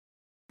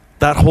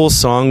that whole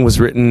song was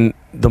written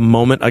the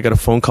moment I got a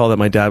phone call that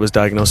my dad was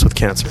diagnosed with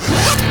cancer.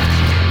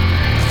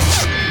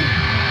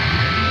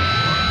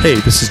 Hey,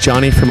 this is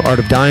Johnny from Art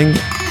of Dying,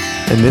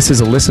 and this is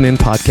a Listen In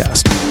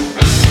podcast.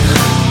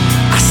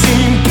 I've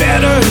seen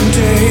better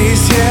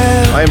days,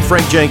 yeah. I am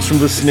Frank Jenks from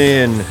Listen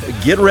In.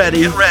 Get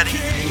ready.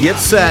 Get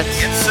set.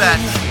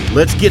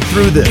 Let's get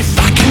through this. If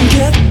I can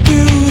get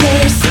through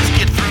this,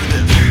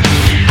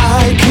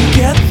 I can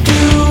get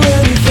through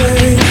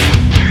anything.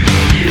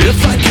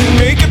 If I can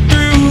make it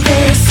through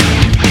this,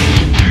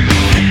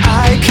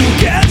 I can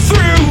get through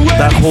anything.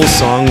 That whole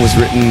song was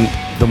written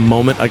the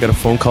moment I got a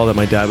phone call that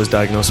my dad was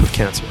diagnosed with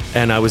cancer.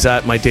 And I was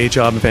at my day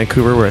job in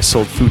Vancouver where I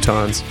sold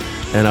futons,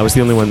 and I was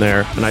the only one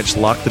there, and I just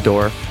locked the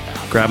door,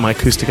 grabbed my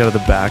acoustic out of the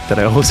back that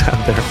I always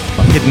have there,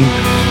 hidden.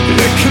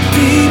 It could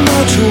be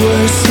much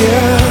worse,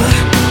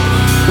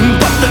 yeah,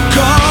 but the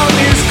call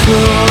is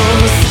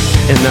close.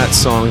 And that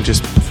song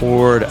just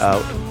poured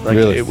out. Like,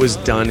 really? It was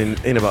done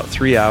in about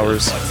 3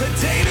 hours,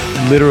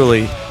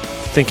 literally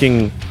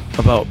thinking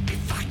about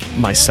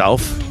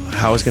myself,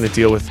 how I was going to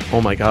deal with, oh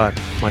my God,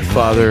 my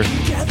father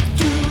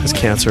has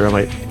cancer,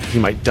 he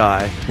might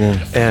die,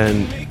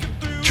 and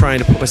trying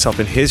to put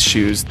myself in his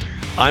shoes.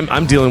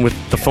 I'm dealing with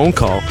the phone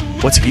call.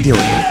 What's he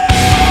dealing with?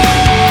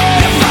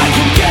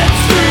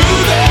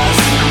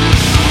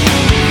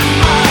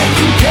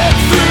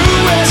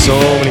 So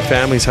many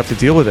families have to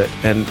deal with it,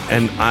 and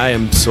I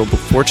am so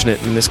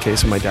fortunate in this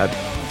case. My dad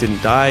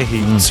didn't die;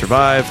 he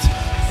survived,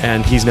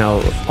 and he's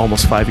now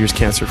almost 5 years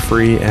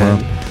cancer-free,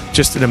 and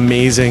just an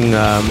amazing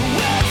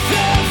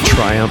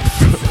triumph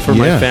for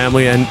my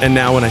family. And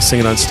now when I sing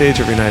it on stage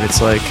every night,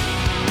 it's like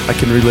I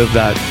can relive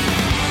that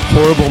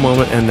horrible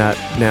moment and that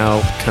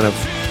now kind of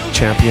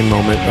champion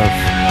moment of,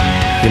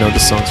 the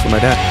songs for my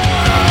dad.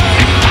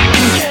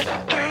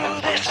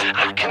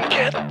 I can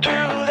get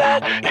through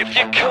that. If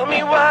you cut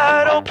me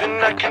wide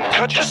open, I can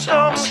cut you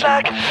some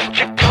slack. If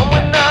you come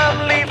when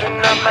I'm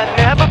leaving, I might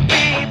never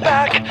be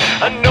back.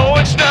 I know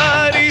it's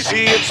not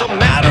easy, it's a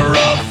matter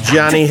of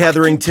Johnny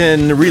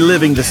Hetherington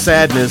reliving the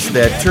sadness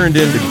that turned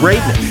into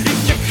greatness.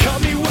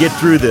 Get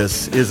Through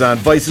This is on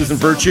Vices and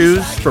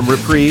Virtues from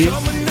Reprise.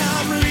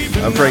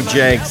 I'm Frank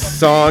Jenks.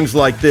 Songs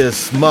like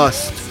this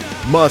must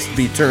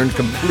be turned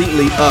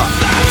completely up.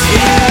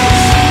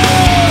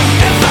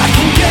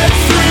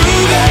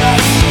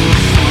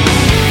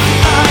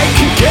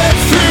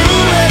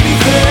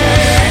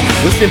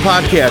 Listening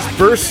podcast,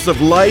 bursts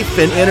of life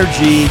and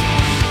energy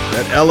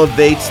that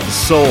elevates the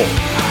soul.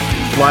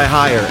 Fly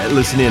higher at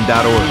listenin.org.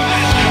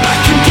 I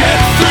can get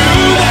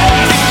through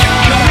this.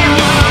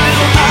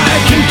 I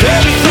can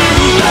get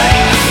through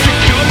this.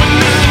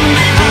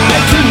 I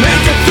can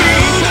make it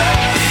through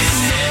this.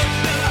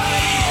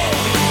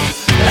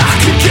 I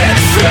can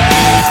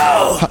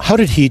get through. How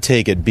did he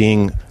take it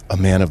being a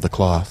man of the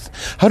cloth?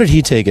 How did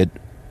he take it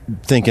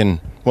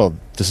thinking, well,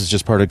 this is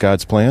just part of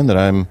God's plan that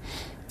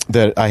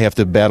I have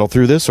to battle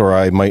through this, or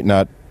I might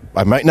not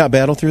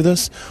battle through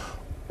this?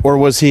 Or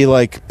was he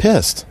like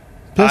pissed?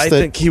 I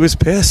think he was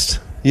pissed.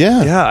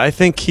 Yeah. I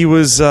think he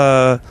was.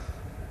 I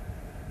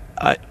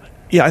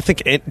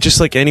think just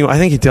like anyone, I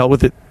think he dealt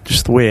with it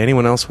just the way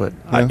anyone else would,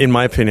 in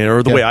my opinion,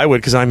 or the way I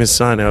would, because I'm his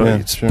son.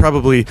 It's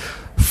probably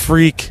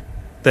freak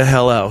the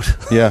hell out.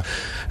 Yeah,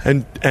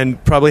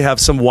 and probably have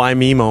some why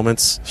me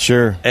moments.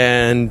 Sure.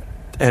 And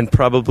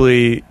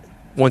probably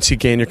once you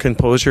gain your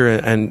composure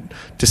and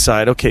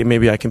decide, okay,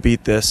 maybe I can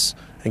beat this,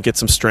 and get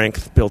some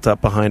strength built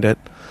up behind it,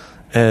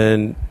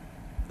 and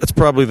that's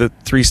probably the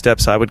 3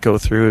 steps I would go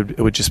through. It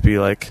would just be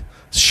like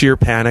sheer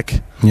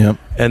panic,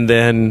 and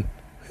then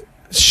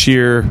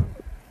sheer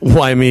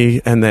why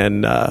me, and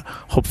then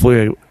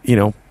hopefully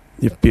you'll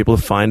be able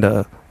to find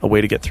a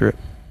way to get through it.